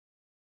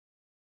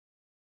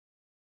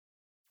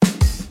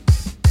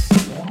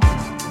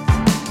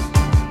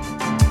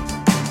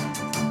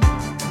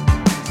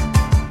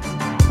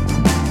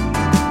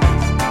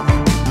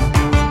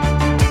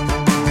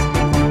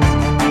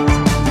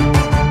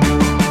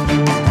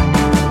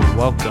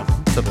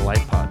Welcome to the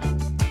Light Pod,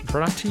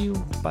 brought to you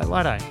by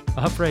Light-Eye,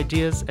 a hub for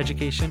ideas,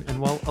 education, and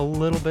a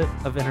little bit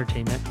of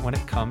entertainment when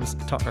it comes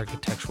to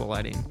architectural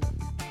lighting.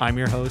 I'm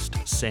your host,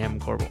 Sam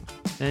Corbel,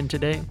 and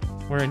today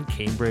we're in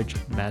Cambridge,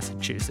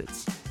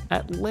 Massachusetts,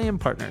 at Lam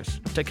Partners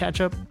to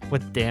catch up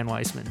with Dan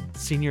Weissman,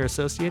 Senior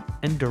Associate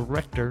and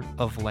Director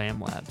of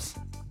Lam Labs.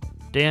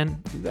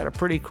 Dan, you've got a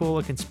pretty cool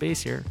looking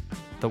space here.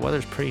 The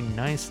weather's pretty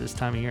nice this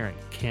time of year.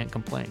 I can't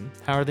complain.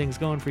 How are things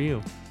going for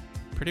you?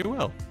 Pretty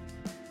well.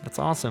 That's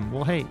awesome.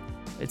 Well, hey,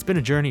 it's been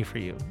a journey for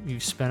you.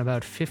 You've spent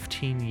about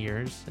 15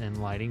 years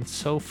in lighting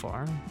so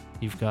far.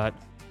 You've got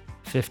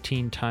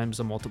 15 times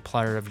the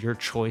multiplier of your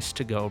choice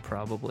to go,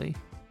 probably.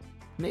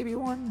 Maybe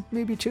one,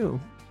 maybe two.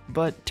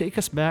 But take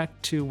us back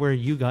to where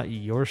you got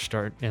your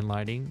start in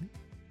lighting.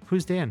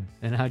 Who's Dan,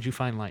 and how'd you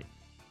find light?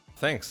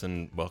 Thanks,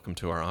 and welcome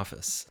to our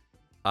office.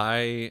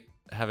 I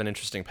have an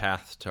interesting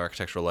path to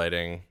architectural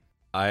lighting.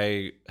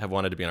 I have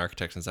wanted to be an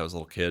architect since I was a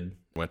little kid.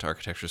 Went to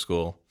architecture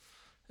school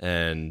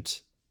and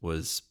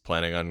was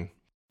planning on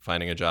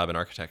finding a job in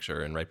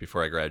architecture. And right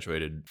before I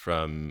graduated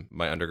from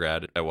my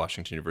undergrad at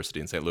Washington University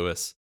in St.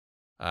 Louis,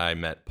 I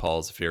met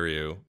Paul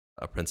Zafiriou,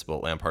 a principal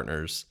at Lam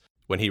Partners,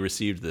 when he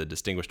received the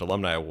Distinguished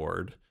Alumni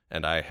Award,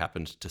 and I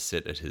happened to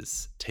sit at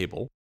his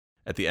table.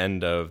 At the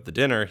end of the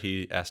dinner,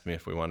 he asked me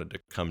if we wanted to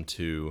come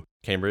to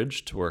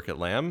Cambridge to work at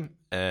Lam,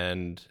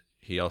 and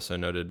he also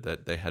noted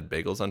that they had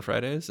bagels on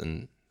Fridays,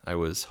 and I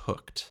was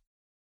hooked.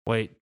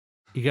 Wait,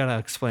 you gotta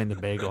explain the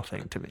bagel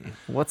thing to me.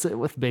 What's it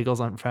with bagels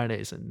on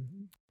Fridays,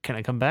 and can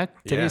I come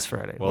back? Today's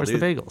Friday. Well, Where's the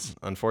bagels?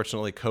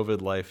 Unfortunately,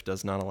 COVID life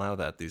does not allow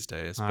that these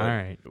days. All but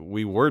right.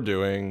 We were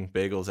doing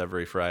bagels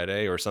every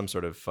Friday or some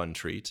sort of fun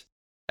treat,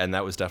 and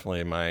that was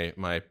definitely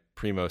my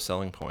primo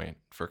selling point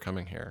for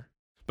coming here.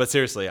 But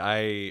seriously,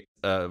 I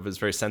was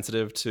very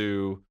sensitive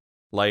to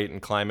light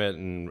and climate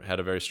and had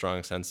a very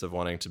strong sense of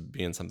wanting to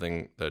be in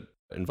something that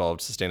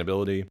involved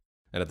sustainability.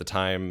 And at the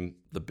time,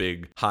 the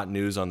big hot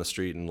news on the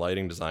street in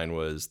lighting design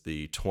was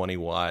the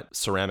 20-watt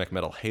ceramic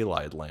metal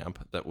halide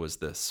lamp that was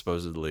this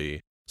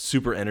supposedly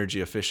super energy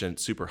efficient,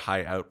 super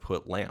high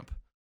output lamp.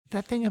 Did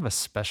that thing have a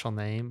special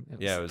name? It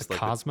was the like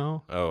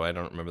Cosmo? I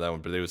don't remember that one,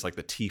 but it was like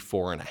the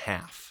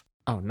T4.5.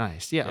 Oh,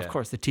 nice. Yeah, of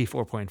course, the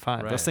T4.5.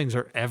 Right. Those things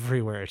are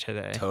everywhere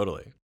today.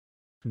 Totally.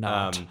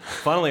 Not.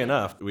 Funnily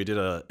enough, we did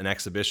an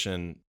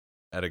exhibition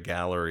at a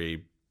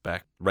gallery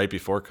back right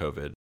before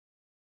COVID.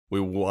 We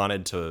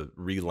wanted to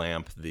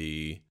relamp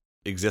the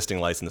existing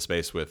lights in the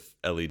space with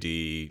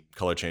LED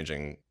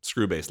color-changing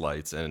screw-based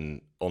lights,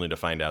 and only to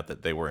find out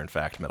that they were in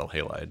fact metal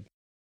halide.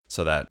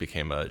 So that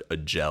became a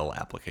gel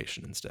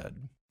application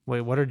instead.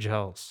 Wait, what are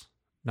gels?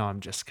 No, I'm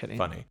just kidding.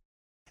 Funny.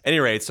 Any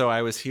rate, so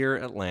I was here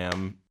at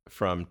Lam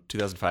from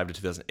 2005 to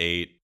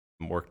 2008.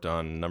 Worked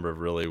on a number of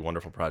really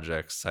wonderful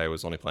projects. I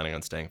was only planning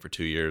on staying for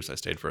 2 years. I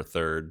stayed for a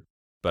third,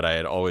 but I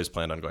had always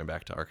planned on going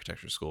back to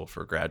architecture school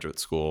for graduate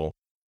school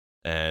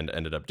and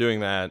ended up doing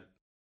that.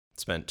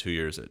 Spent 2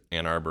 years at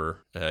Ann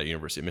Arbor,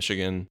 University of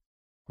Michigan,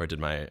 where I did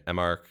my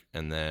MArch,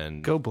 and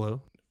then... Go Blue.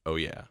 Oh,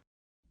 yeah.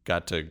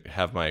 Got to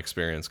have my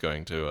experience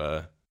going to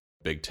a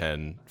Big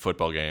Ten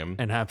football game.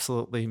 An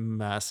absolutely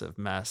massive,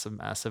 massive,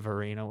 massive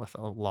arena with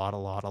a lot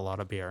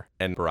of beer.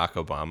 And Barack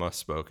Obama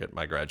spoke at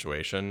my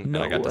graduation,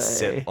 No and I got way. to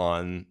sit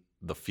on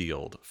the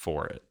field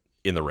for it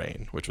in the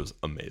rain, which was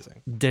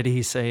amazing. Did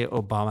he say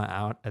Obama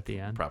out at the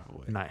end?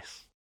 Probably.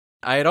 Nice.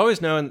 I had always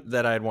known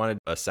that I'd wanted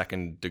a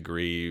second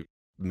degree,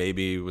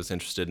 maybe was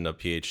interested in a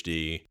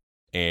PhD,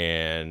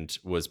 and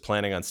was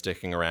planning on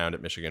sticking around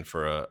at Michigan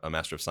for a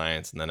Master of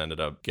Science, and then ended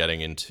up getting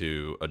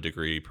into a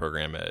degree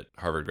program at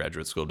Harvard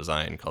Graduate School of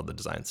Design called the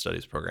Design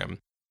Studies Program.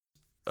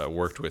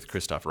 Worked with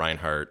Christoph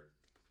Reinhardt,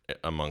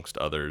 amongst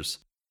others.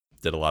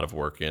 Did a lot of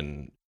work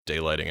in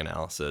daylighting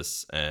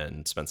analysis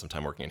and spent some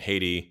time working in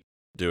Haiti,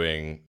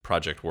 doing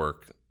project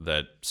work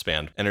that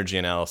spanned energy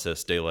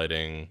analysis,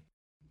 daylighting,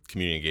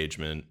 community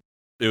engagement.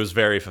 It was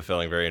very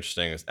fulfilling, very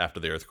interesting. After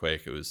the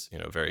earthquake, it was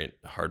a very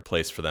hard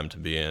place for them to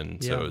be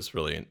in. So It was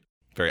really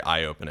very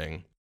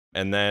eye-opening.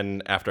 And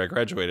then after I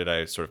graduated,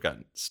 I sort of got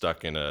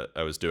stuck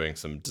I was doing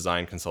some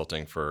design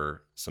consulting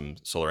for some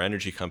solar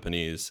energy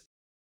companies.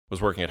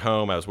 Was working at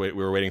home. We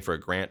were waiting for a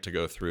grant to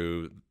go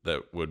through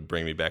that would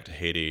bring me back to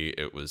Haiti.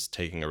 It was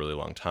taking a really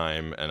long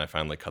time, and I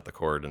finally cut the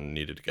cord and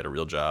needed to get a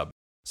real job.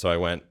 So I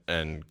went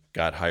and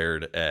got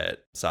hired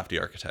at Softy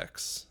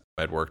Architects.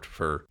 I'd worked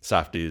for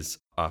Softy's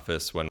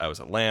office when I was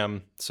at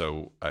Lam,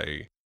 so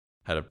I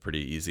had a pretty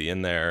easy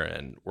in there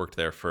and worked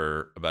there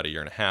for about a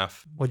year and a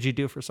half. What'd you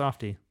do for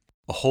Softy?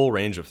 A whole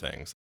range of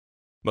things.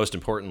 Most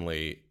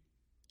importantly,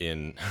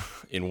 in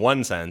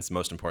one sense,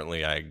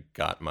 I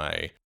got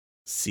my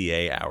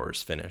CA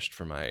hours finished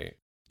for my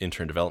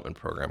intern development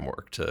program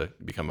work to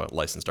become a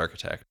licensed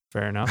architect.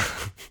 Fair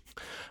enough.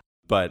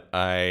 But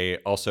I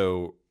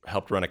also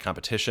helped run a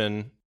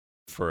competition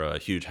for a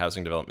huge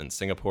housing development in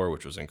Singapore,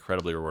 which was an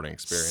incredibly rewarding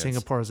experience.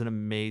 Singapore is an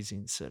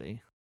amazing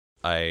city.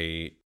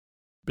 I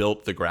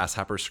built the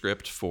Grasshopper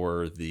script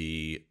for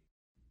the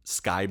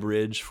sky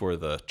bridge for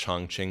the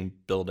Chongqing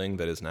building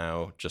that is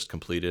now just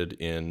completed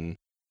in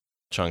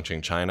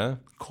Chongqing, China,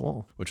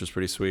 Cool. which was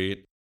pretty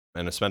sweet.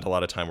 And I spent a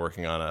lot of time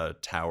working on a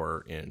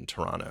tower in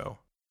Toronto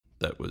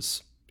that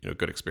was, a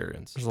good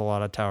experience. There's a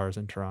lot of towers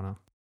in Toronto.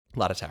 A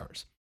lot of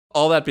towers.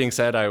 All that being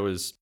said, I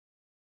was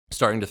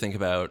starting to think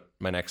about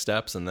my next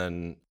steps, and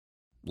then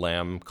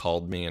Lam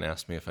called me and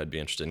asked me if I'd be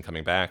interested in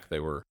coming back. They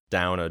were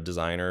down a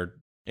designer,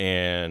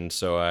 and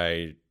so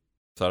I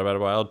thought about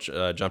it a while,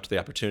 jumped to the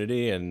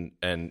opportunity, and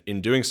in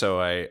doing so,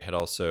 I had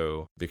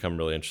also become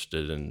really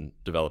interested in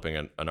developing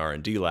an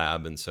R&D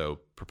lab, and so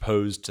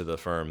proposed to the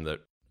firm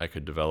that I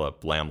could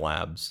develop Lam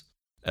Labs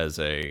as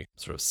a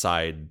sort of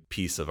side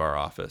piece of our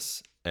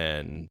office.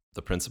 And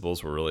the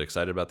principals were really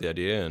excited about the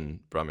idea and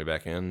brought me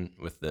back in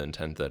with the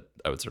intent that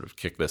I would sort of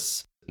kick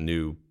this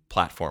new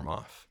platform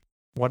off.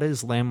 What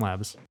is Lam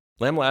Labs?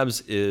 Lam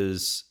Labs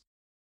it's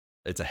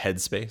a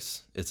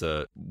headspace. It's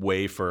a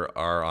way for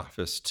our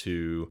office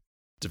to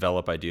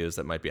develop ideas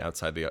that might be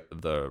outside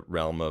the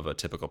realm of a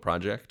typical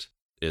project.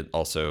 It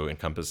also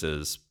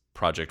encompasses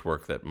project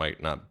work that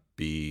might not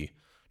be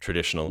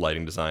traditional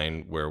lighting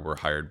design, where we're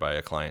hired by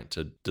a client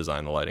to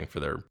design the lighting for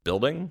their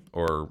building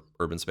or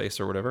urban space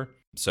or whatever.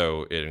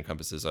 So it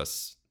encompasses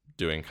us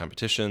doing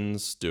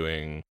competitions,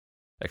 doing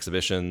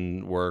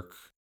exhibition work,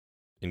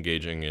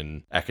 engaging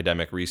in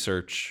academic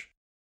research,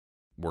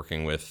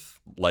 working with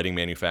lighting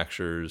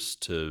manufacturers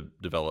to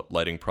develop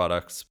lighting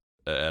products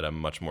at a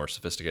much more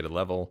sophisticated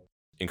level.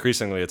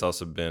 Increasingly, it's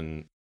also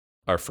been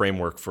our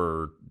framework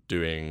for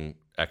doing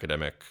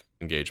academic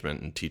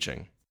engagement and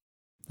teaching.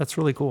 That's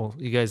really cool.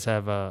 You guys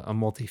have a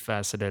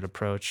multifaceted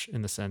approach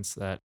in the sense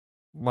that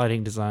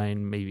lighting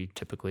design maybe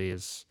typically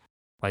is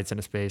lights in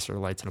a space or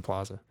lights in a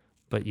plaza,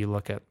 but you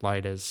look at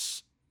light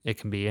as it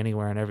can be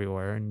anywhere and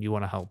everywhere, and you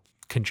want to help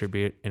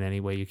contribute in any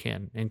way you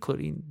can,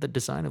 including the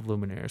design of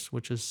luminaires,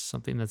 which is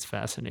something that's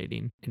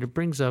fascinating. And it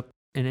brings up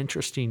an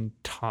interesting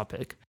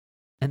topic,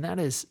 and that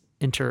is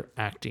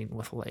interacting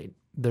with light.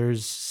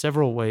 There's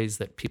several ways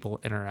that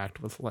people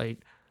interact with light,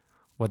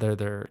 whether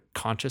they're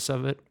conscious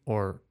of it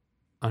or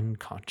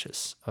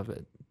unconscious of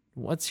it.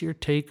 What's your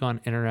take on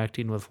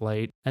interacting with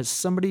light as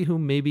somebody who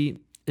maybe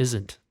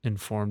isn't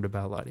informed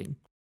about lighting?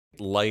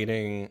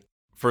 Lighting,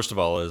 first of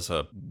all, is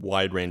a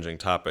wide-ranging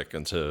topic,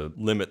 and to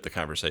limit the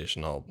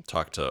conversation, I'll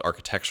talk to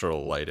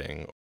architectural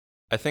lighting.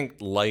 I think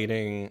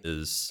lighting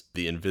is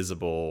the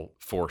invisible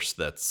force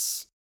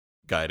that's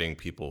guiding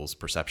people's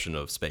perception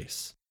of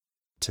space.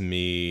 To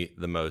me,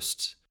 the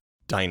most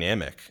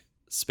dynamic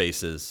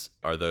spaces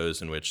are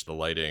those in which the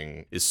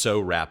lighting is so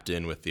wrapped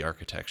in with the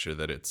architecture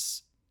that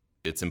it's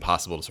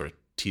impossible to sort of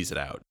tease it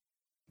out.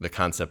 The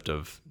concept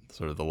of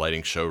sort of the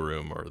lighting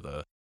showroom or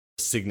the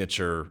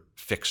signature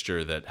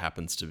fixture that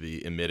happens to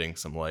be emitting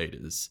some light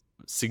is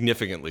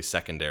significantly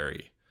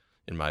secondary,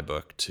 in my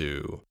book,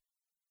 to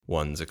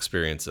one's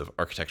experience of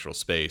architectural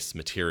space,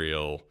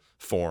 material,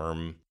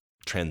 form,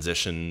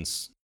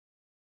 transitions.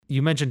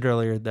 You mentioned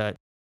earlier that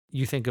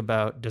you think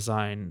about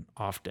design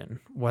often,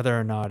 whether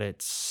or not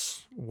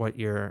it's what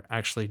you're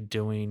actually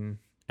doing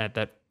at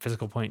that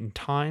physical point in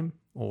time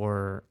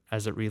or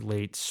as it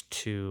relates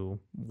to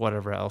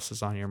whatever else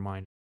is on your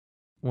mind.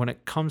 When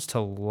it comes to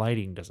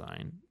lighting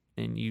design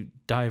and you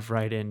dive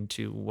right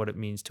into what it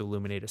means to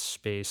illuminate a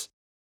space,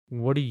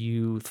 what do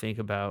you think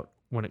about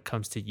when it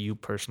comes to you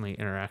personally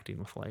interacting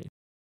with light?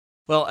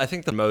 Well, I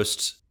think the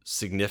most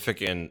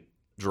significant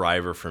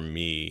driver for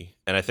me,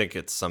 and I think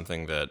it's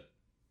something that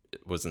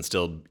was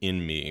instilled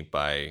in me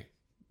by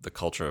the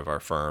culture of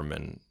our firm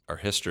and our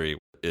history,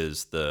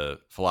 is the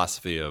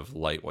philosophy of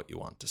light what you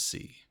want to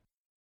see.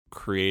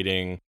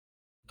 Creating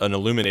an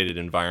illuminated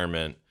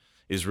environment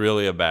is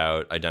really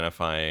about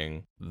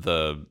identifying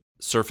the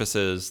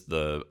surfaces,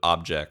 the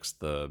objects,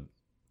 the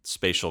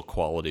spatial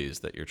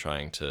qualities that you're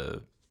trying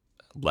to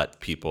let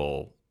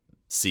people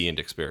see and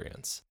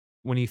experience.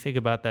 When you think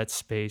about that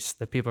space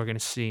that people are going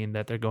to see and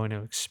that they're going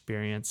to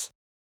experience,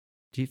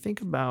 do you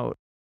think about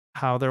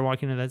how they're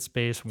walking into that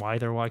space, why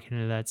they're walking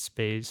into that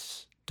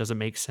space? Does it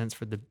make sense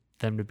for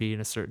them to be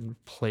in a certain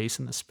place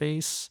in the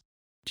space?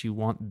 Do you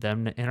want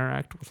them to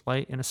interact with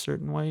light in a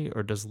certain way,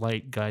 or does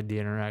light guide the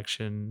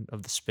interaction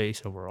of the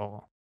space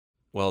overall?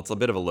 Well, it's a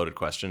bit of a loaded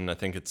question. I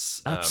think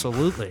it's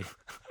absolutely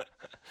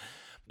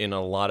in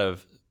a lot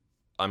of,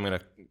 I'm going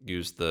to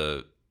use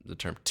the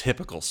term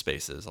typical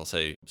spaces. I'll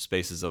say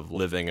spaces of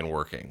living and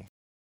working.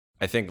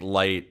 I think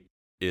light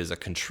is a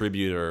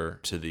contributor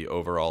to the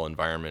overall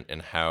environment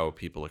and how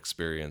people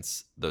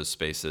experience those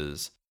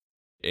spaces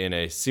in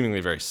a seemingly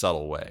very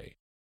subtle way.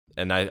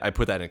 And I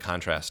put that in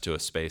contrast to a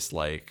space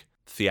like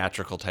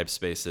theatrical type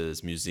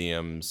spaces,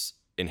 museums,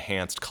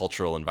 enhanced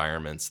cultural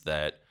environments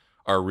that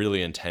are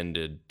really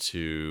intended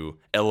to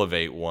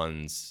elevate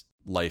one's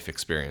life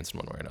experience in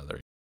one way or another.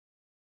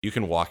 You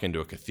can walk into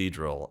a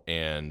cathedral,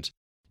 and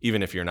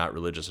even if you're not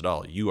religious at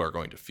all, you are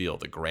going to feel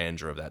the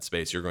grandeur of that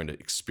space. You're going to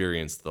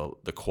experience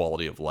the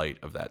quality of light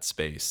of that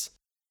space.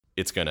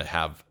 It's going to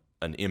have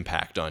an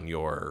impact on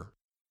your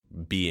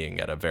being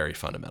at a very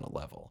fundamental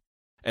level.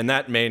 And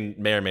that may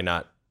or may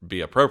not be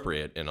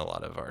appropriate in a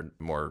lot of our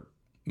more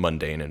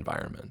mundane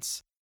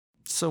environments.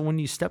 So when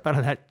you step out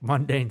of that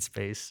mundane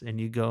space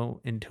and you go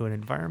into an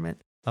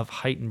environment of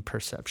heightened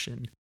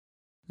perception,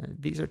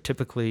 these are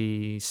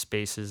typically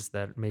spaces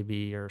that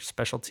maybe are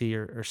specialty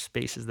or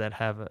spaces that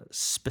have a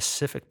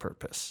specific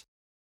purpose.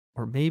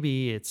 Or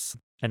maybe it's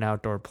an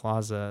outdoor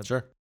plaza.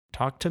 Sure.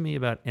 Talk to me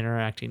about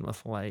interacting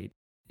with light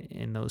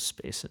in those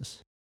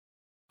spaces.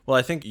 Well,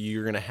 I think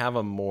you're going to have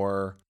a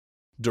more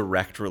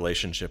direct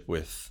relationship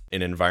with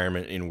an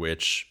environment in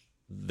which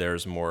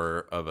there's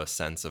more of a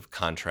sense of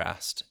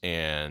contrast,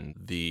 and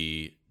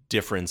the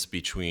difference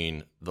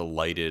between the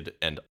lighted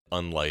and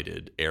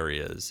unlighted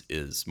areas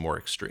is more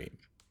extreme.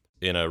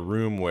 In a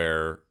room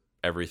where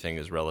everything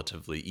is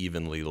relatively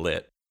evenly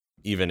lit,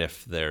 even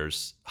if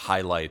there's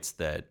highlights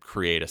that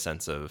create a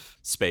sense of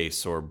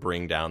space or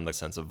bring down the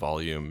sense of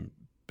volume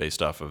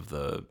based off of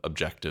the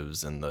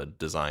objectives and the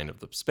design of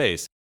the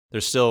space,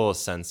 there's still a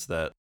sense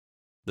that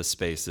the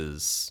space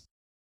is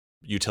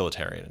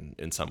utilitarian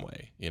in some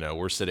way.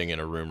 We're sitting in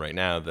a room right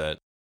now that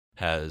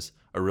has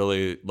a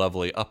really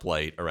lovely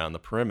uplight around the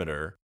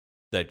perimeter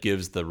that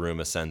gives the room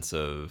a sense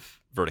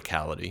of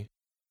verticality,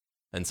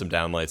 and some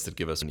downlights that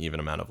give us an even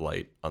amount of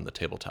light on the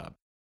tabletop.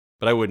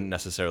 But I wouldn't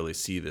necessarily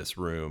see this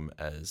room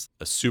as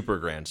a super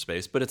grand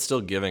space, but it's still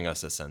giving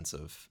us a sense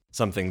of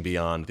something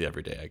beyond the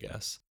everyday, I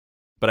guess.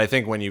 But I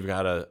think when you've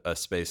got a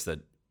space that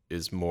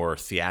is more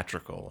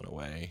theatrical in a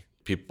way,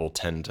 people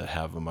tend to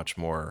have a much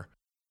more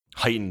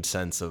heightened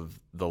sense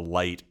of the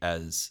light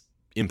as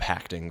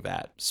impacting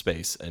that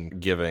space and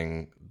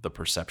giving the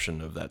perception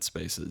of that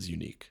space as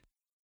unique.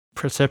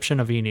 Perception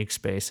of unique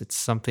space. It's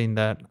something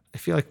that I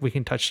feel like we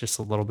can touch just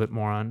a little bit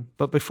more on.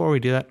 But before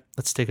we do that,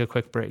 let's take a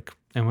quick break.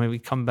 And when we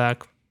come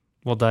back,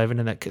 we'll dive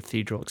into that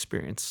cathedral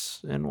experience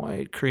and why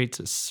it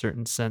creates a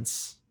certain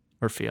sense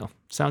or feel.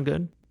 Sound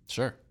good?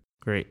 Sure.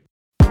 Great.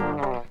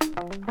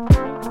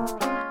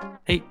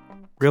 Hey,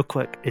 real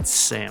quick, it's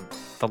Sam.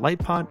 The Light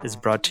Pod is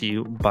brought to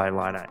you by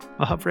Light-Eye,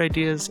 a hub for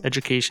ideas,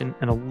 education,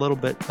 and a little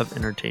bit of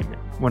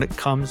entertainment when it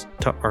comes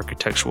to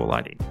architectural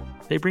lighting.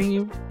 They bring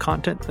you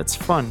content that's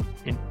fun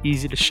and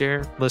easy to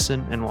share,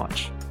 listen, and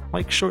watch,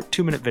 like short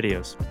 2-minute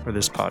videos for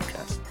this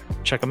podcast.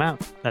 Check them out.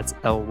 That's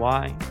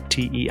lytei.com.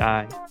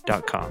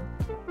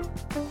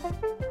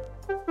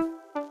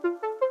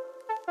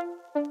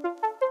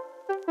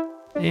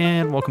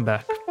 And welcome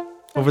back.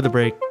 Over the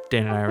break,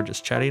 Dan and I were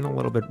just chatting a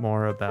little bit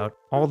more about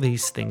all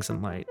these things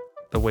in light,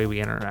 the way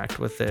we interact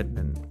with it,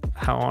 and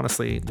how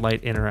honestly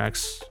light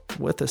interacts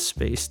with a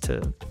space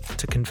to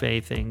convey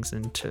things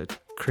and to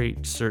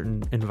create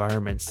certain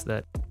environments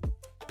that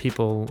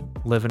people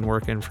live and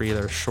work in for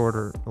either a short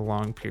or a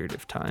long period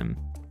of time.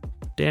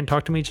 Dan,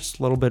 talk to me just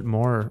a little bit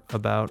more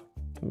about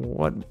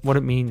what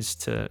it means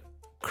to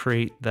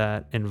create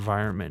that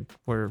environment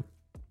where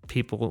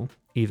people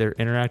either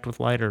interact with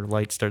light or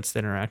light starts to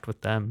interact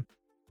with them.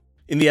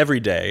 In the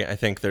everyday, I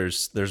think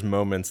there's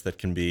moments that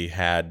can be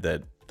had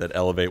that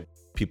elevate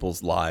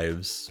people's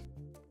lives.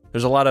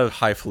 There's a lot of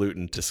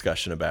highfalutin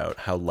discussion about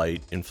how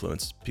light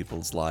influenced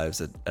people's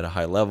lives at a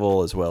high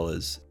level, as well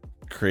as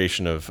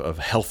creation of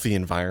healthy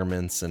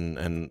environments and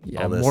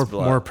all this.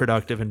 More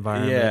productive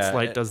environments. Yeah,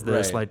 light does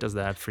this, right. Light does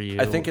that for you.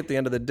 I think at the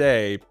end of the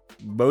day,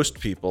 most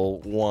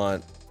people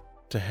want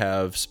to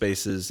have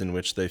spaces in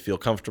which they feel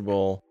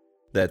comfortable,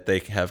 that they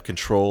have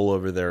control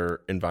over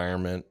their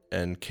environment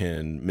and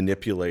can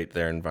manipulate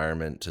their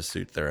environment to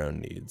suit their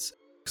own needs.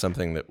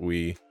 Something that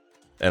we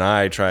and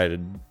I try to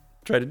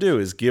do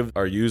is give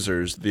our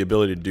users the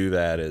ability to do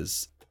that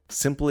as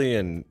simply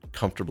and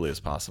comfortably as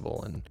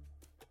possible. And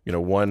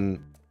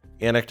one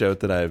anecdote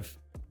that I've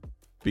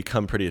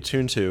become pretty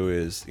attuned to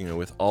is,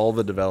 with all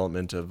the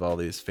development of all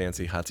these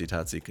fancy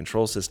hotsy-totsy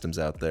control systems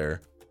out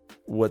there,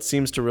 what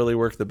seems to really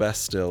work the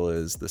best still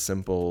is the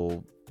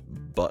simple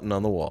button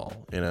on the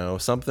wall.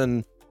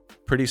 Something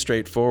pretty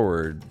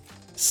straightforward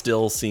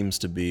still seems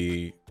to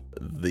be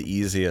the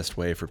easiest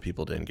way for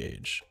people to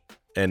engage.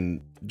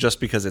 And just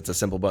because it's a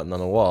simple button on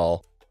the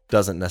wall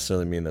doesn't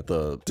necessarily mean that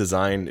the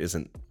design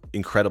isn't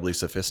incredibly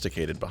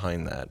sophisticated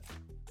behind that.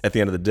 At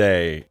the end of the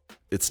day,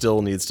 it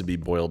still needs to be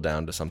boiled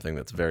down to something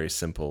that's very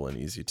simple and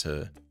easy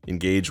to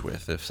engage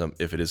with,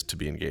 if it is to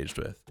be engaged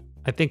with.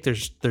 I think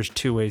there's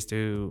two ways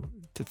to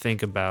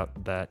think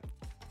about that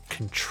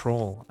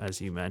control,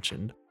 as you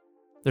mentioned.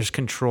 There's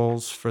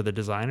controls for the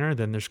designer,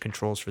 then there's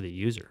controls for the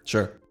user.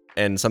 Sure.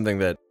 And something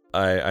that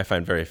I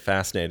find very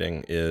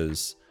fascinating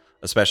is,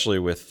 especially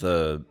with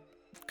the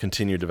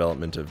continued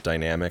development of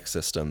dynamic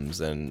systems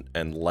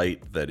and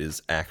light that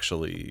is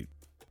actually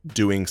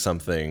doing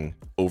something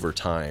over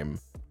time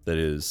that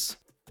is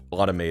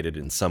automated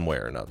in some way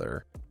or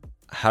another.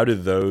 How do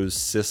those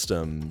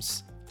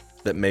systems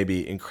that may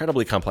be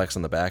incredibly complex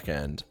on the back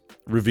end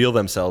reveal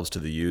themselves to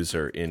the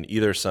user in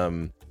either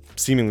some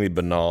seemingly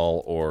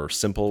banal or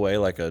simple way,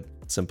 like a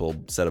simple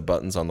set of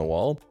buttons on the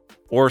wall,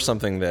 or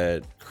something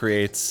that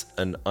creates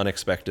an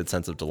unexpected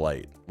sense of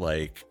delight,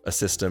 like a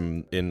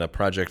system in a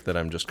project that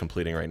I'm just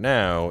completing right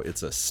now.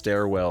 It's a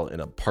stairwell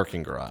in a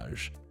parking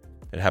garage.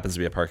 It happens to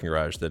be a parking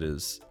garage that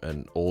is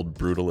an old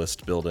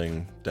brutalist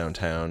building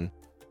downtown.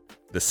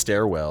 The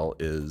stairwell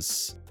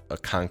is a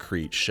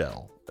concrete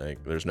shell.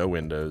 Like there's no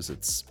windows.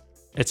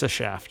 It's a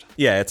shaft.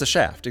 Yeah, it's a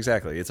shaft.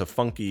 Exactly. It's a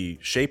funky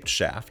shaped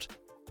shaft.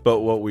 But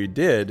what we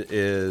did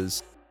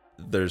is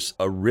there's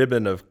a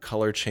ribbon of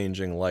color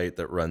changing light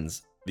that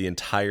runs the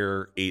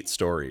entire 8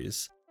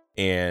 stories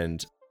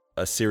and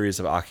a series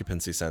of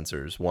occupancy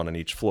sensors, one on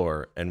each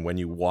floor. And when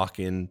you walk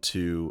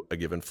into a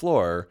given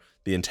floor,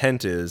 the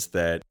intent is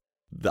that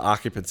the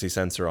occupancy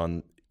sensor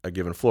on a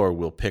given floor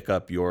will pick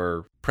up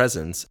your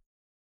presence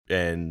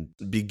and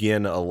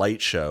begin a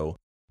light show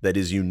that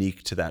is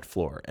unique to that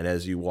floor. And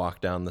as you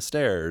walk down the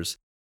stairs,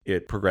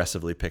 it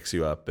progressively picks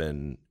you up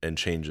and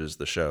changes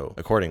the show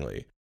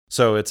accordingly.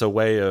 So it's a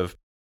way of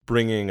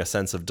bringing a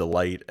sense of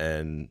delight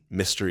and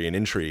mystery and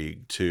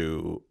intrigue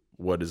to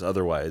what is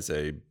otherwise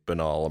a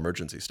banal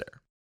emergency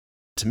stair.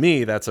 To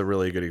me, that's a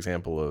really good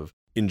example of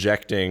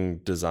injecting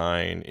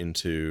design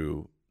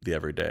into the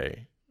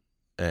everyday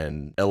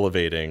and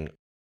elevating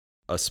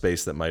a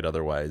space that might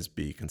otherwise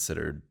be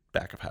considered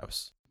back of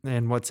house.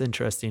 And what's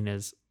interesting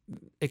is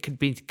it could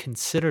be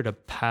considered a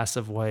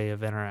passive way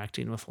of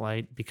interacting with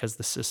light because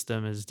the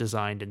system is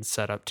designed and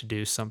set up to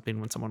do something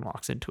when someone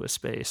walks into a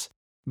space.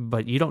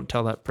 But you don't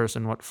tell that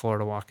person what floor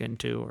to walk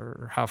into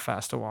or how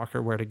fast to walk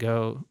or where to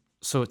go.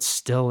 So it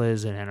still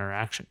is an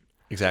interaction.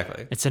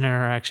 Exactly. It's an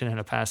interaction in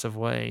a passive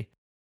way.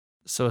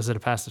 So is it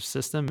a passive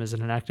system? Is it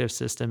an active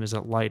system? Is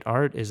it light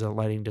art? Is it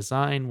lighting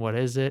design? What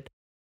is it?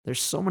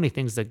 There's so many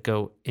things that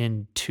go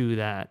into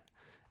that.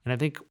 And I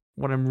think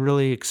what I'm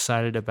really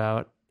excited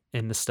about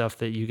in the stuff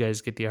that you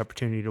guys get the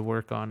opportunity to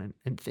work on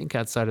and think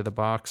outside of the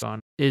box on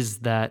is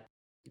that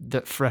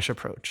the fresh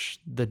approach,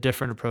 the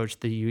different approach,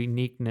 the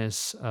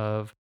uniqueness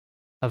of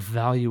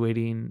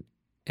evaluating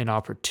an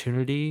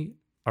opportunity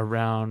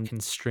around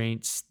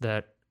constraints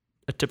that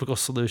a typical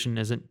solution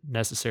isn't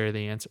necessarily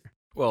the answer.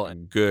 Well, a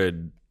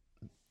good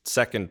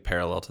second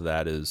parallel to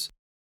that is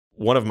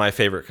one of my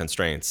favorite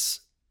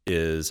constraints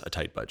is a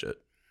tight budget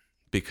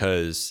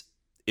because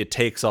it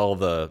takes all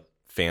the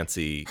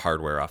fancy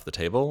hardware off the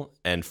table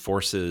and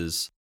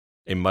forces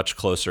a much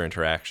closer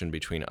interaction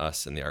between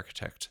us and the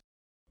architect.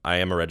 I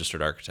am a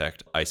registered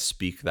architect. I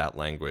speak that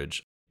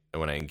language. And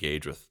when I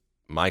engage with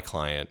my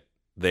client,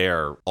 they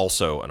are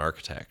also an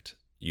architect,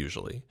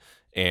 usually.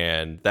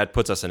 And that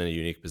puts us in a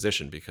unique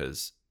position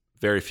because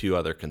very few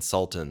other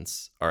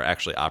consultants are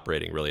actually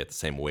operating really at the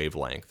same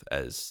wavelength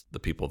as the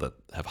people that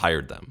have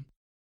hired them.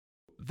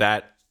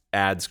 That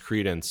adds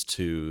credence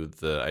to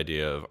the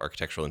idea of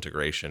architectural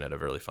integration at a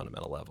really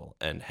fundamental level.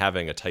 And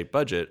having a tight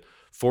budget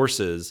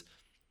forces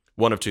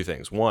one of two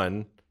things.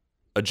 One,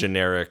 a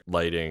generic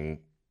lighting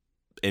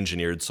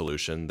engineered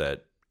solution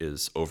that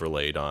is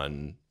overlaid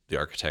on the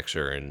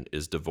architecture and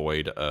is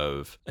devoid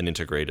of an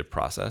integrated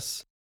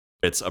process.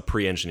 It's a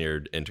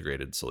pre-engineered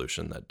integrated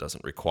solution that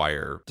doesn't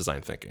require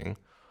design thinking.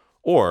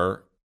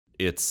 Or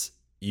it's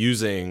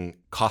using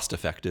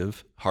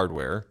cost-effective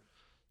hardware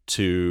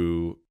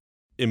to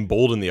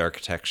embolden the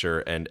architecture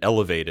and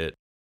elevate it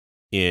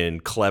in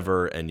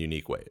clever and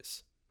unique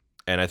ways.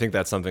 And I think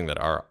that's something that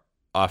our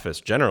office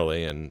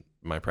generally and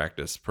my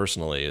practice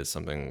personally is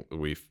something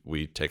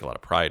we take a lot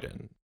of pride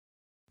in.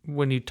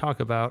 When you talk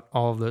about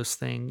all of those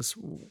things,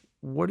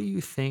 what do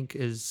you think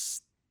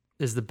is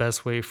the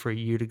best way for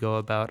you to go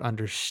about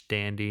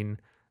understanding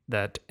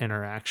that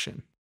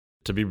interaction?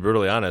 To be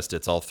brutally honest,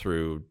 it's all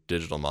through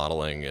digital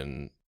modeling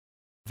and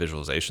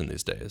visualization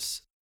these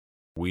days.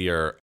 We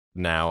are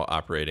now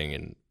operating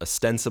in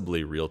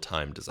ostensibly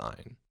real-time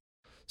design.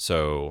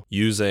 So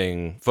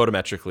using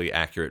photometrically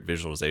accurate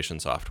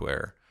visualization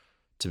software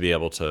to be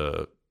able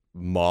to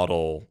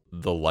model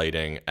the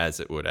lighting as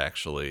it would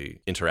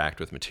actually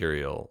interact with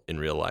material in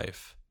real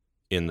life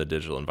in the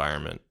digital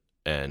environment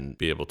and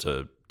be able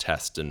to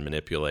test and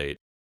manipulate.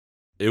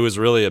 It was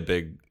really a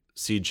big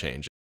seed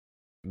change.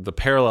 The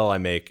parallel I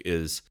make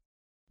is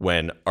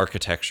when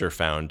architecture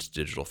found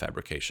digital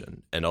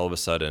fabrication, and all of a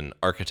sudden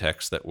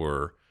architects that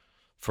were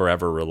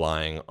forever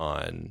relying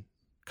on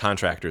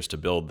contractors to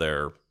build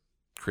their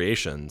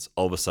creations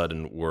all of a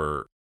sudden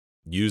were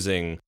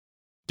using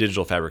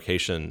digital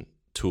fabrication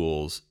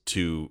tools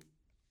to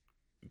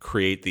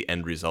create the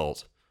end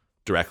result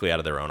directly out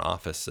of their own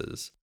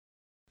offices.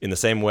 In the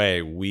same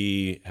way,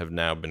 we have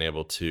now been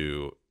able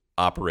to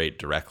operate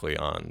directly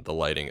on the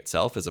lighting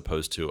itself as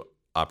opposed to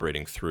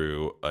operating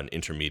through an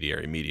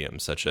intermediary medium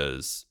such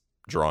as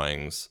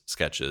drawings,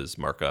 sketches,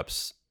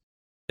 markups.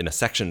 In a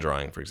section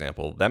drawing, for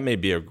example, that may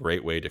be a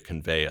great way to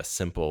convey a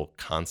simple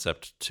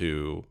concept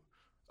to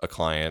a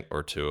client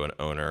or to an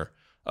owner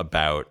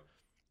about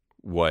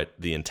what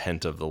the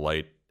intent of the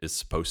light is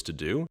supposed to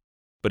do,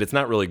 but it's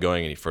not really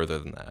going any further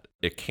than that.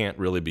 It can't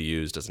really be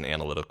used as an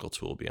analytical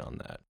tool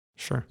beyond that.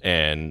 Sure.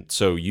 And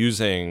so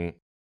using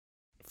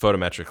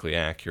photometrically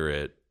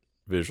accurate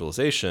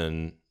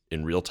visualization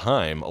in real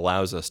time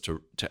allows us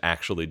to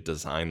actually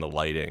design the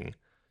lighting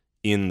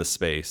in the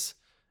space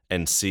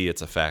and see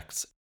its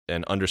effects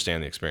and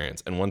understand the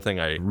experience. And one thing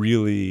I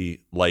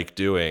really like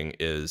doing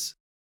is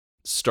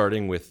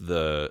starting with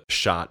the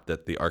shot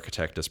that the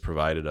architect has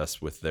provided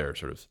us with their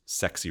sort of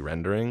sexy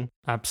rendering.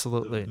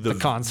 Absolutely. The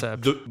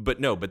concept. But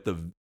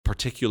the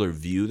particular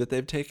view that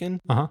they've taken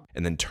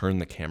and then turn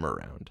the camera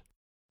around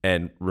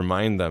and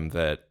remind them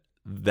that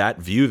that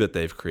view that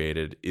they've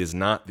created is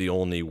not the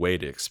only way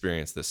to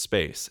experience this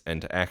space,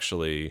 and to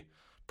actually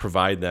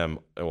provide them,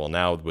 well,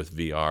 now with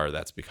VR,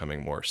 that's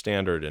becoming more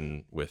standard,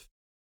 and with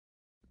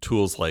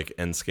tools like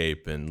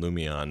Enscape and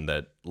Lumion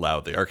that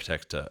allow the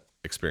architect to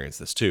experience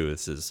this too.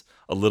 This is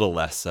a little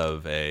less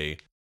of a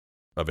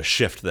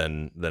shift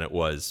than it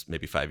was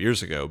maybe 5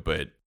 years ago,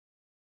 but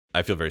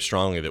I feel very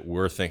strongly that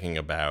we're thinking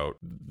about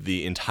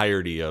the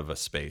entirety of a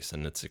space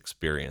and its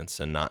experience,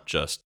 and not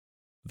just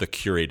the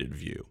curated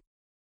view.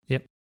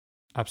 Yep,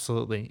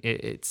 absolutely.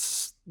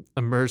 It's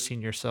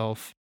immersing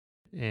yourself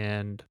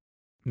and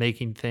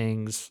making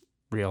things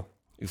real,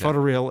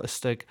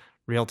 photorealistic,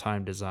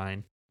 real-time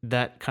design.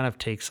 That kind of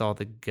takes all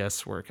the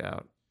guesswork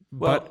out.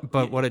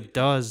 But what it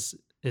does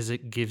is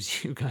it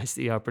gives you guys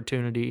the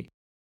opportunity,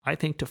 I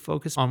think, to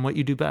focus on what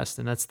you do best,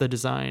 and that's the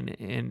design,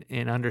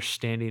 and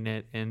understanding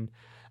it and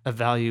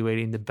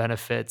evaluating the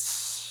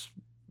benefits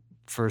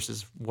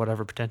versus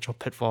whatever potential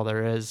pitfall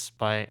there is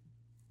by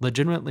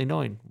legitimately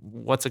knowing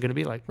what's it going to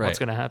be like, what's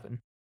going to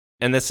happen.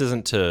 And this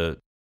isn't to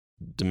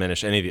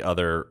diminish any of the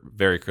other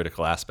very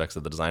critical aspects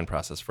of the design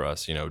process for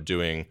us,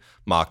 doing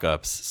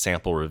mock-ups,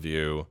 sample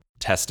review,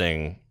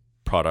 testing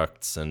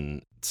products,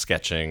 and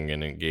sketching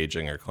and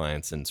engaging our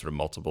clients in sort of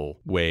multiple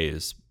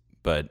ways.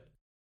 But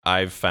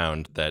I've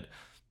found that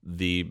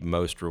the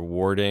most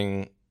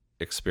rewarding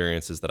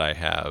experiences that I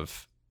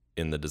have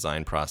in the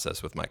design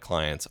process with my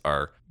clients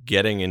are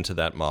getting into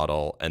that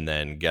model and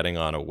then getting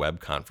on a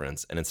web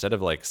conference, and instead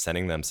of like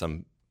sending them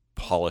some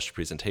polished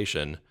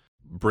presentation,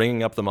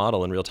 bringing up the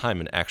model in real time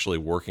and actually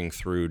working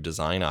through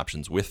design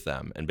options with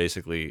them. And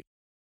basically,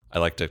 I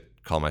like to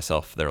call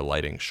myself their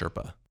lighting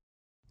Sherpa.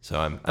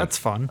 So that's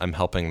fun. I'm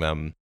helping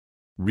them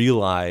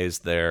realize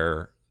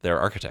their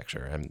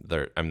architecture.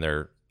 I'm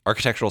their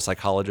architectural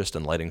psychologist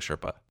and lighting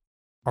Sherpa.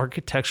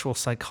 Architectural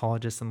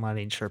psychologist and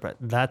lighting Sherpa.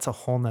 That's a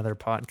whole nother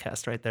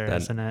podcast right there,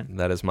 isn't it?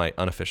 That is my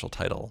unofficial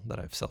title that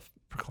I've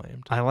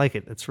self-proclaimed. I like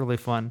it. It's really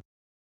fun.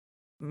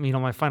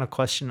 My final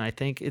question, I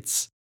think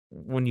it's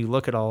when you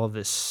look at all of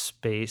this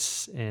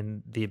space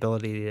and the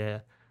ability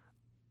to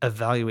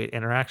evaluate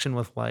interaction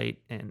with light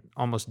and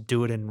almost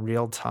do it in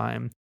real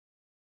time,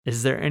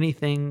 is there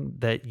anything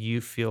that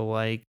you feel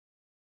like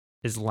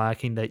is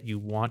lacking that you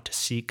want to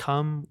see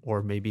come,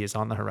 or maybe is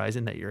on the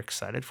horizon that you're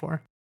excited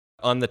for?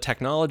 On the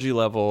technology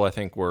level, I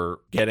think we're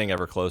getting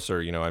ever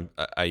closer.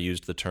 I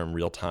used the term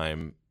real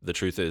time. The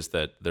truth is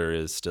that there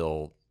is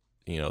still,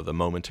 the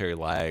momentary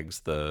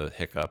lags, the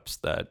hiccups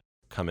that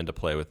come into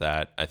play with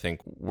that. I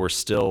think we're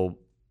still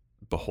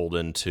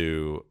beholden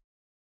to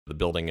the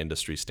building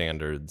industry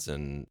standards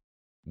and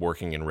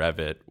working in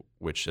Revit,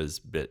 which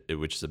is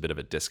a bit of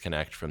a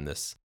disconnect from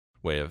this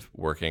way of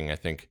working. I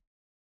think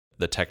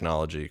the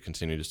technology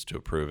continues to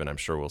improve, and I'm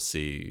sure we'll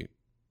see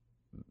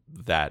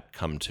that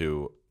come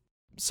to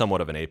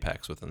somewhat of an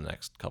apex within the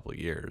next couple of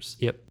years.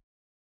 Yep.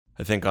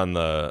 I think on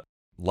the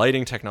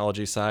lighting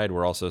technology side,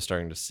 we're also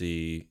starting to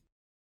see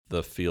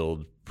the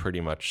field pretty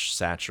much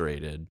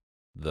saturated.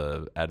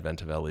 The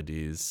advent of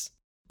LEDs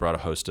brought a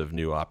host of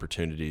new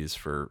opportunities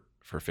for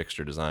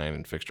fixture design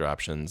and fixture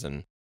options,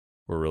 and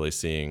we're really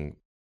seeing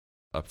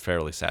a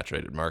fairly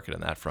saturated market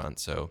on that front.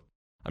 So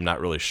I'm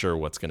not really sure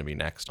what's going to be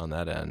next on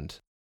that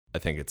end. I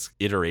think it's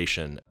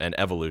iteration and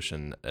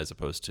evolution as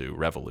opposed to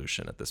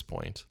revolution at this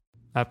point.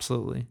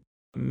 Absolutely.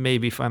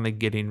 Maybe finally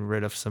getting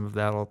rid of some of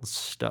that old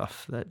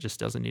stuff that just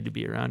doesn't need to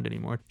be around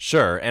anymore.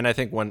 Sure. And I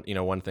think one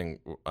thing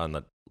on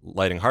the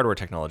lighting hardware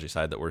technology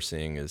side that we're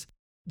seeing is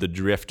the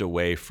drift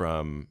away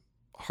from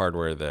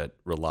hardware that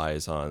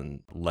relies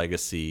on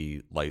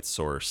legacy light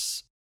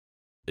source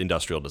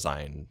industrial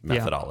design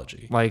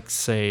methodology. Yeah, like,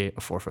 say, a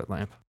 4-foot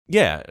lamp.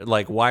 Yeah.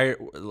 Why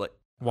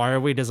are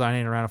we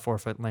designing around a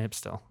 4-foot lamp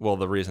still? Well,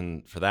 the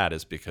reason for that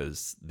is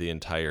because the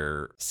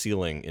entire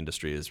ceiling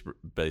industry is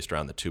based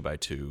around the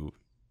 2x2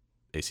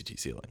 ACT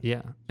ceiling.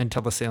 Yeah,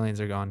 until the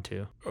ceilings are gone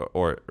too.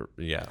 Or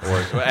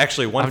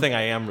actually, one thing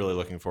I am really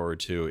looking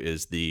forward to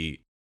is the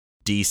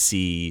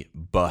DC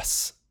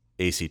bus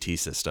ACT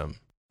system.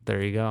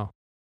 There you go.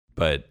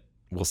 But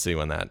we'll see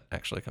when that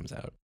actually comes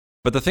out.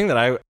 But the thing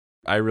that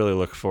I really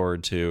look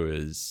forward to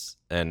is,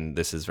 and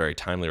this is very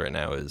timely right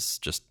now, is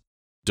just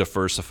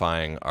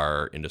diversifying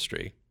our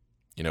industry.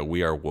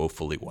 We are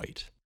woefully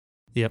white.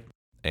 Yep.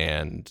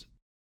 And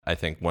I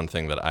think one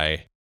thing that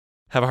I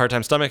have a hard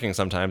time stomaching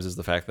sometimes is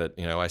the fact that,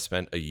 I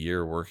spent a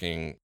year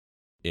working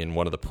in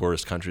one of the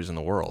poorest countries in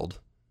the world,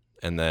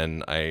 and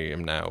then I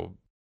am now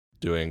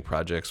doing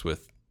projects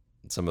with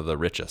some of the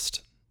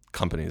richest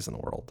companies in the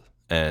world.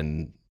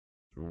 And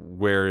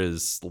where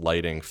is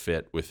lighting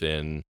fit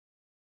within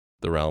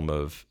the realm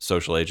of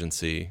social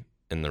agency,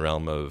 in the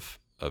realm of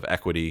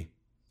equity,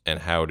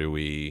 and how do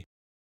we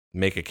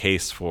make a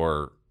case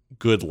for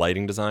good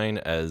lighting design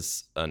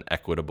as an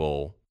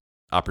equitable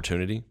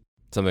opportunity?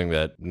 Something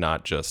that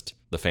not just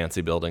the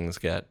fancy buildings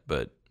get,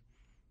 but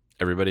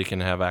everybody can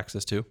have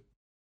access to.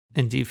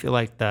 And do you feel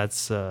like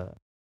that's a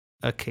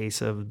a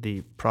case of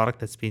the product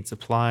that's being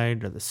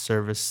supplied or the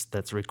service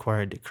that's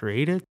required to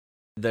create it?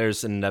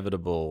 There's an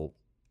inevitable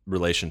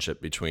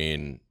relationship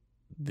between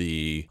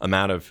the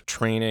amount of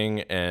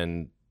training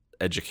and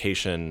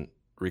education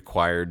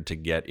required to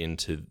get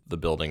into the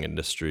building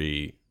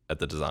industry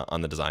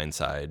on the design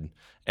side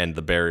and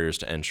the barriers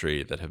to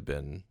entry that have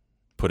been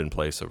put in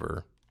place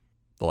over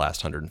the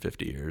last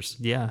 150 years.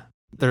 Yeah.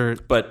 They're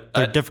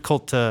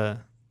difficult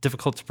to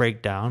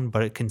break down,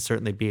 but it can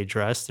certainly be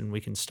addressed, and we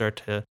can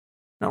start to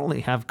not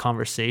only have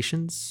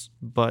conversations,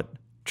 but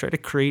try to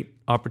create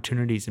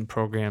opportunities and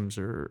programs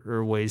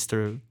or ways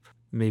to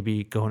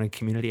maybe go into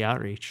community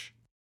outreach.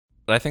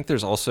 But I think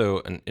there's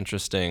also an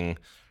interesting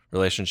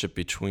relationship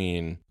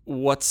between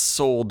what's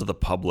sold to the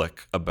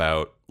public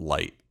about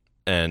light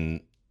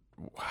and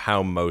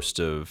how most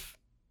of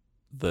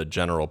the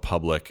general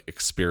public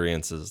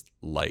experiences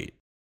light.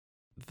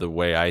 The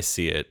way I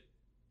see it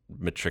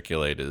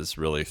matriculate is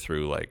really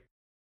through like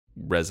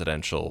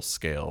residential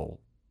scale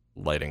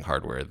lighting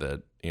hardware.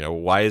 That,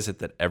 why is it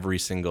that every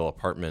single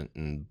apartment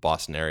in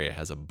Boston area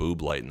has a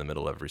boob light in the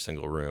middle of every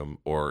single room,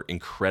 or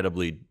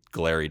incredibly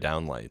glary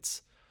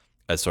downlights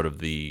as sort of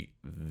the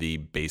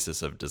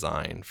basis of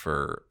design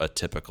for a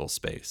typical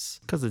space?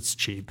 Because it's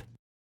cheap.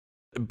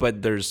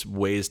 But there's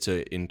ways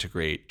to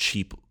integrate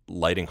cheap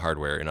lighting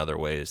hardware in other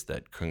ways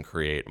that can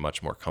create a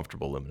much more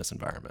comfortable luminous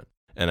environment.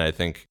 And I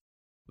think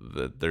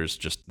that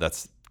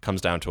that's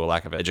comes down to a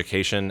lack of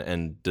education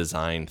and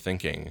design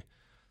thinking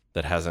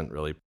that hasn't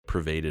really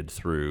pervaded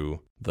through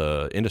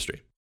the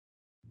industry.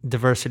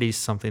 Diversity is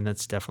something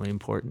that's definitely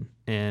important,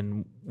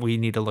 and we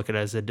need to look at it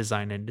as a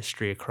design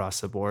industry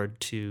across the board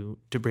to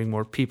bring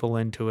more people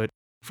into it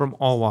from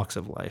all walks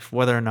of life,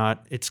 whether or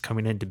not it's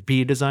coming in to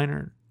be a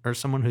designer or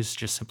someone who's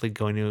just simply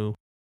going to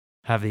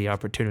have the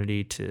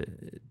opportunity to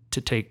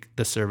take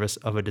the service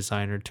of a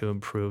designer to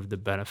improve the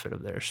benefit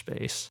of their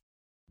space.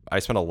 I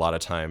spent a lot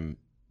of time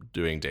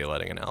doing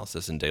daylighting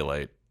analysis and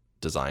daylight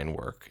design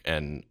work,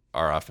 and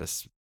our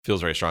office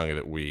feels very strongly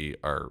that we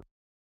are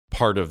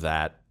part of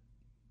that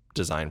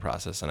design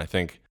process. And I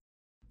think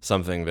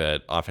something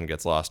that often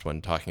gets lost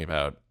when talking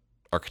about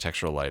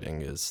architectural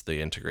lighting is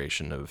the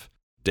integration of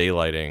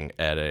daylighting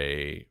at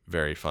a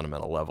very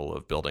fundamental level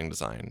of building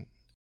design.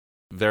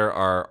 There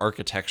are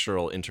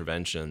architectural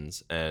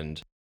interventions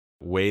and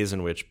ways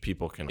in which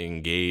people can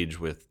engage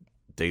with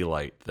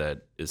daylight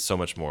that is so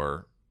much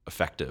more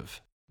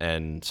effective.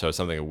 And so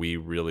something that we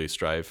really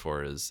strive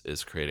for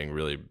is creating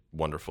really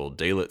wonderful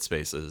daylit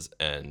spaces,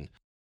 and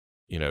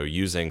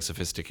using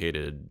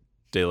sophisticated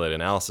daylight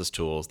analysis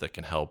tools that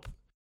can help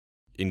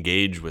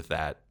engage with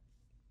that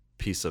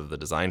piece of the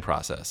design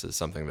process is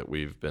something that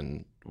we've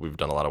done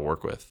a lot of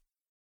work with.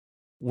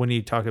 When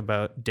you talk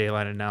about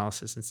daylight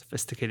analysis and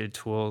sophisticated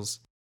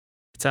tools,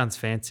 it sounds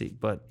fancy,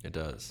 but it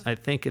does. I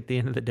think at the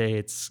end of the day,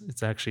 it's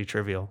actually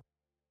trivial.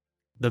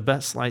 The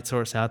best light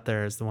source out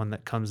there is the one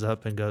that comes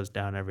up and goes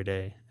down every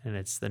day, and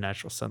it's the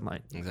natural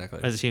sunlight. Exactly.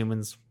 As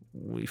humans,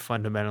 we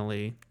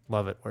fundamentally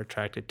love it. We're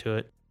attracted to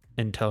it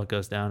until it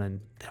goes down,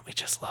 and then we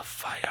just love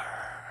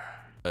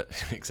fire.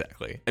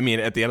 Exactly. I mean,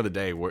 at the end of the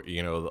day,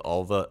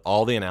 all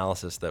the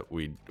analysis that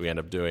we end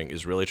up doing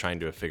is really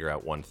trying to figure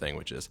out one thing,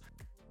 which is,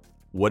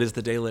 what is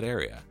the daylit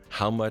area?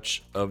 How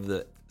much of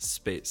the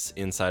space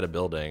inside a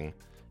building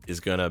is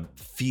going to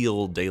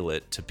feel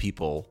daylit to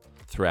people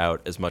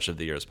throughout as much of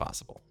the year as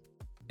possible?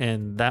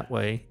 And that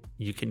way,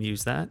 you can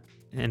use that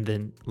and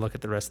then look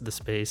at the rest of the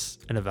space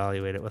and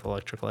evaluate it with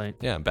electric light.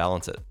 Yeah,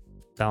 balance it.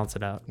 Balance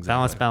it out.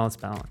 Exactly.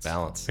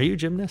 Balance. Are you a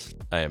gymnast?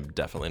 I am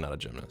definitely not a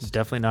gymnast.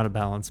 Definitely not a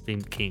balance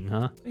beam king,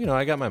 huh?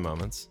 I got my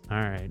moments. All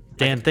right.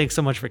 Dan, thanks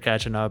so much for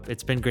catching up.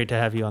 It's been great to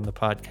have you on the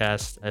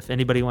podcast. If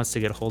anybody wants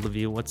to get a hold of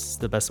you, what's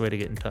the best way to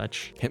get in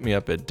touch? Hit me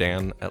up at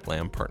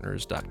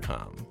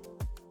dan@lambpartners.com.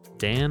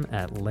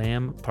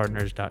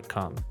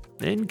 dan@lambpartners.com.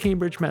 In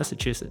Cambridge,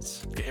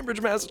 Massachusetts.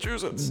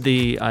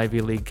 The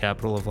Ivy League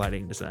capital of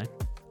lighting design.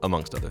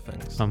 Amongst other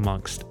things.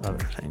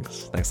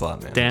 Thanks a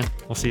lot, man. Dan,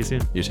 we'll see you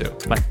soon. You too.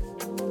 Bye.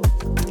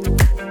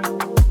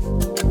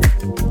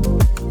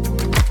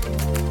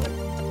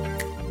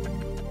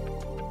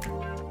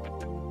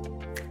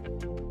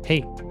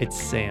 Hey, it's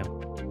Sam.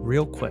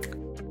 Real quick,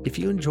 if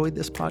you enjoyed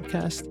this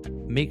podcast,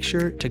 make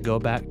sure to go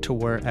back to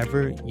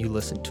wherever you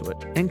listen to it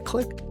and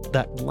click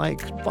that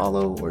like,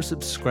 follow, or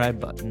subscribe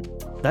button.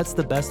 That's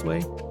the best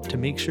way to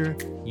make sure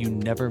you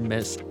never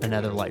miss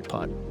another Light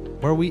Pod,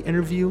 where we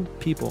interview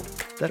people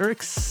that are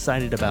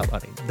excited about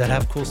lighting, that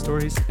have cool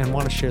stories, and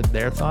want to share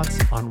their thoughts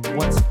on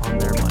what's on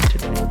their mind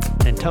today.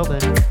 Until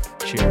then,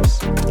 cheers.